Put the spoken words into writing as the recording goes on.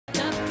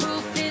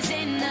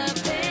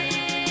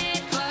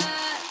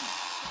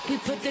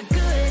Hey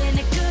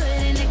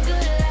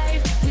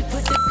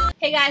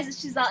guys, it's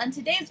Giselle, and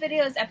today's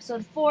video is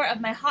episode 4 of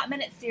my Hot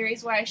Minute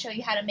series where I show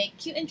you how to make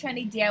cute and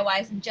trendy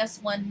DIYs in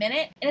just 1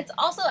 minute. And it's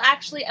also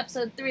actually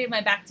episode 3 of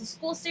my back to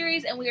school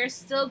series, and we are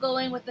still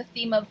going with the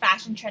theme of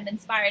fashion trend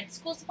inspired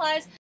school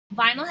supplies.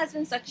 Vinyl has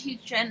been such a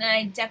huge trend, and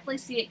I definitely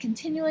see it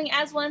continuing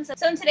as one. So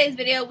in today's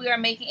video, we are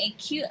making a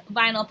cute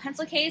vinyl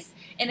pencil case,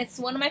 and it's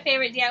one of my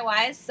favorite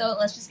DIYs, so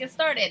let's just get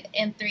started.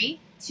 In 3,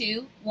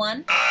 2,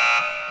 1.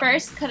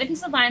 First, cut a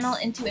piece of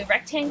vinyl into a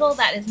rectangle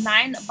that is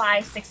 9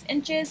 by 6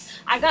 inches.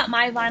 I got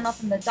my vinyl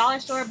from the dollar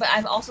store, but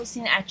I've also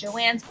seen it at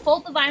Joann's.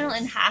 Fold the vinyl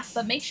in half,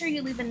 but make sure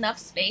you leave enough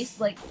space,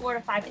 like 4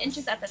 to 5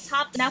 inches at the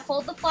top. Now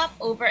fold the flap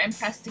over and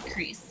press to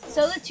crease.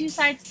 Sew the 2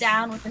 sides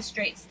down with a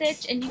straight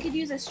stitch, and you could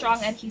use a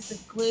strong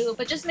adhesive glue,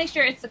 but just make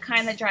sure it's the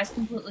kind that dries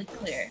completely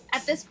clear.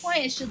 At this point,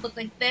 it should look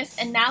like this,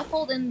 and now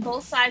fold in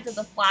both sides of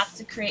the flaps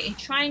to create a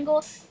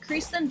triangle.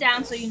 Crease them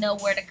down so you know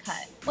where to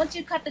cut. Once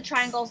you cut the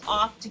triangles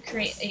off to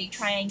create a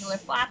triangular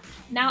flap,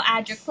 now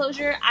add your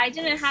closure. I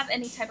didn't have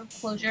any type of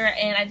closure,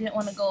 and I didn't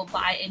want to go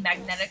buy a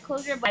magnetic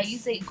closure, but I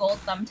used a gold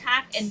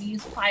thumbtack and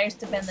used pliers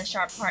to bend the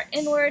sharp part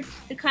inward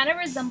to kind of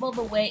resemble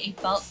the way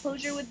a belt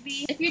closure would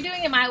be. If you're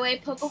doing it my way,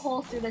 poke a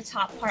hole through the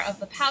top part of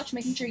the pouch,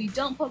 making sure you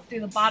don't poke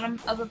through the bottom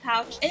of the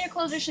pouch, and your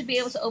closure should be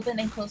able to open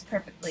and close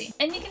perfectly.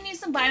 And you can use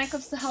some binder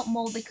clips to help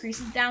mold the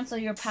creases down so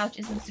your pouch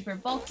isn't super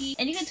bulky.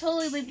 And you can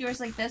totally leave yours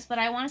like this, but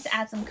I wanted to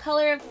add some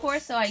color, of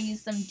course, so I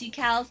used some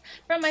decals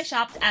from my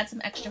shop to add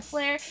some extra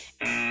flair.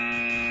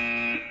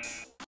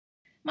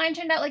 Mine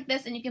turned out like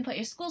this, and you can put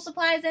your school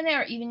supplies in it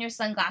or even your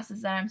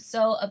sunglasses, and I'm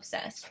so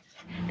obsessed.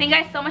 Thank you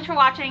guys so much for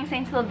watching,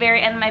 staying to the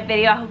very end of my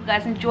video. I hope you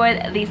guys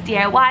enjoyed these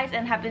DIYs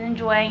and have been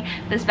enjoying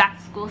this back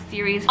to school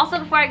series. Also,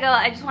 before I go,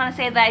 I just want to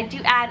say that I do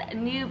add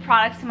new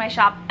products to my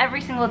shop every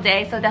single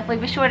day, so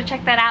definitely be sure to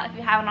check that out if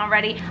you haven't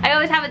already. I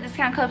always have a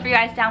discount code for you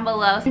guys down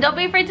below. And don't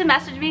be afraid to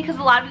message me, because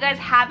a lot of you guys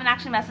have been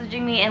actually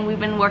messaging me, and we've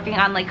been working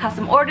on like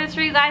custom orders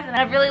for you guys, and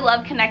I really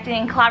love connecting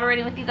and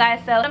collaborating with you guys.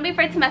 So don't be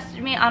afraid to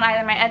message me on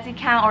either my Etsy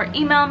account or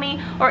email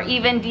me or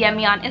even DM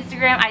me on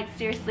Instagram. I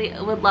seriously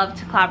would love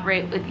to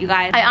collaborate with you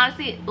guys. I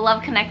honestly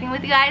love connecting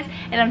with you guys,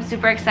 and I'm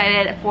super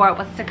excited for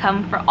what's to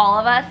come for all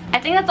of us. I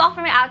think that's all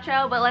for my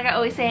outro, but like I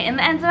always say in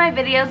the ends of my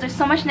videos, there's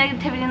so much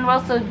negativity in the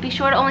world, so be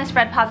sure to only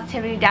spread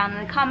positivity down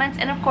in the comments,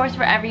 and of course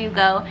wherever you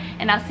go,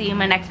 and I'll see you in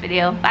my next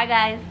video. Bye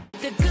guys.